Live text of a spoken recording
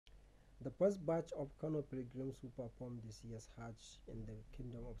The first batch of Kano pilgrims who performed this year's Hajj in the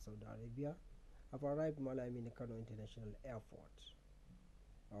Kingdom of Saudi Arabia have arrived Malami Kano International Airport.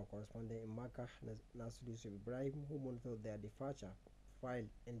 Our correspondent in Makkah, Nasir Yusuf Ibrahim, who monitored their departure, filed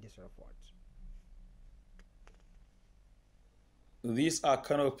in this report. These are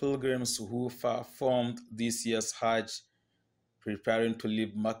Kano pilgrims who performed this year's Hajj, preparing to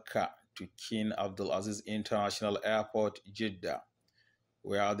leave Mecca to King Abdulaziz International Airport, Jeddah,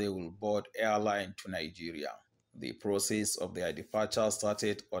 where they will board airline to Nigeria. The process of their departure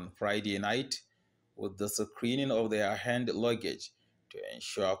started on Friday night with the screening of their hand luggage to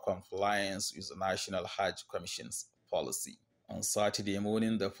ensure compliance with the National Hajj Commission's policy. On Saturday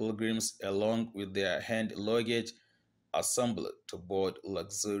morning, the pilgrims, along with their hand luggage, assembled to board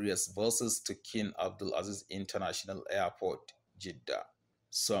luxurious buses to King Abdulaziz International Airport, Jeddah.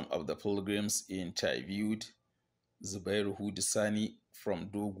 Some of the pilgrims interviewed: Zubairu Hudu Sani from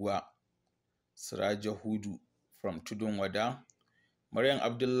Dogwa, Siraja Hudu from Tudun Wada, Maryam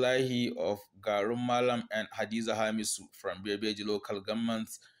Abdullahi of Garum Malam, and Hadiza Hamisu from Bebeji local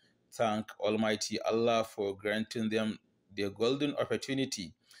governments thank Almighty Allah for granting them the golden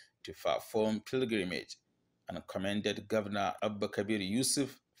opportunity to perform pilgrimage, and commended Governor Abba Kabir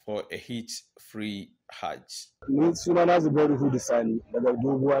Yusuf for a hitch-free Hajj. Ni sunana Zubairu Hudu Sani daga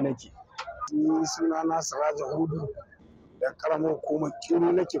Doguwa nake. Ni sunana Siraja Hudu da karamar hukumar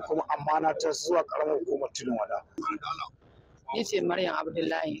Kiru nake, kuma amma na ta zuwa karamar hukumar Tudun Wada. Ni ce Maryam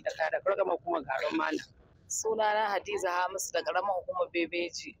Abdullahi daga karamar hukumar Garin Malam. Sunana Hadiza Hamisu daga karamar hukumar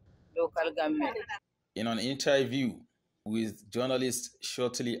Bebeji local government. In an interview with journalists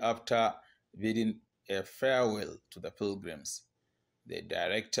shortly after bidding a farewell to the pilgrims, the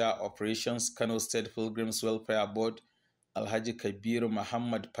Director Operations Kano State Pilgrims Welfare Board, Alhaji Kabir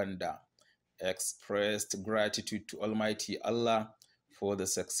Muhammad Panda, expressed gratitude to Almighty Allah for the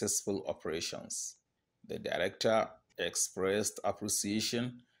successful operations. The director expressed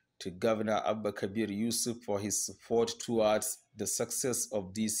appreciation to Governor Abba Kabir Yusuf for his support towards the success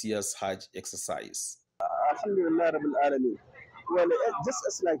of this year's Hajj exercise. Alhamdulillah Rabbil Alameen. Well, just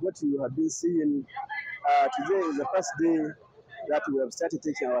as like what you have been seeing, today is the first day that we have started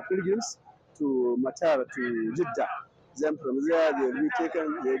taking our pilgrims to Matar, to Jeddah. Then from there they will be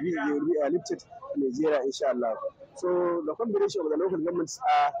taken, they will be lifted to Nigeria, inshallah. So the combination of the local governments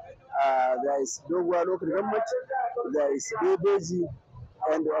are there is Dogwa local government, there is Bebeji,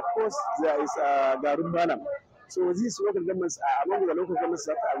 and of course there is Garum Malam. So these local governments are among the local governments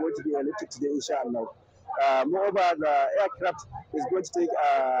that are going to be elected today, inshallah. Moreover, the aircraft is going to take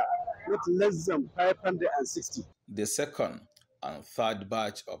not less than 560. The second and third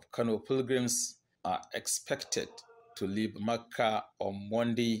batch of Kano pilgrims are expected to leave Mecca on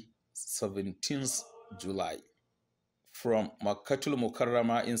Monday, 17th July. From Makkatul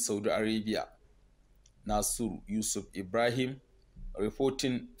Mukarrama in Saudi Arabia, Nasir Yusuf Ibrahim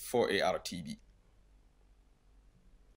reporting for ARTV.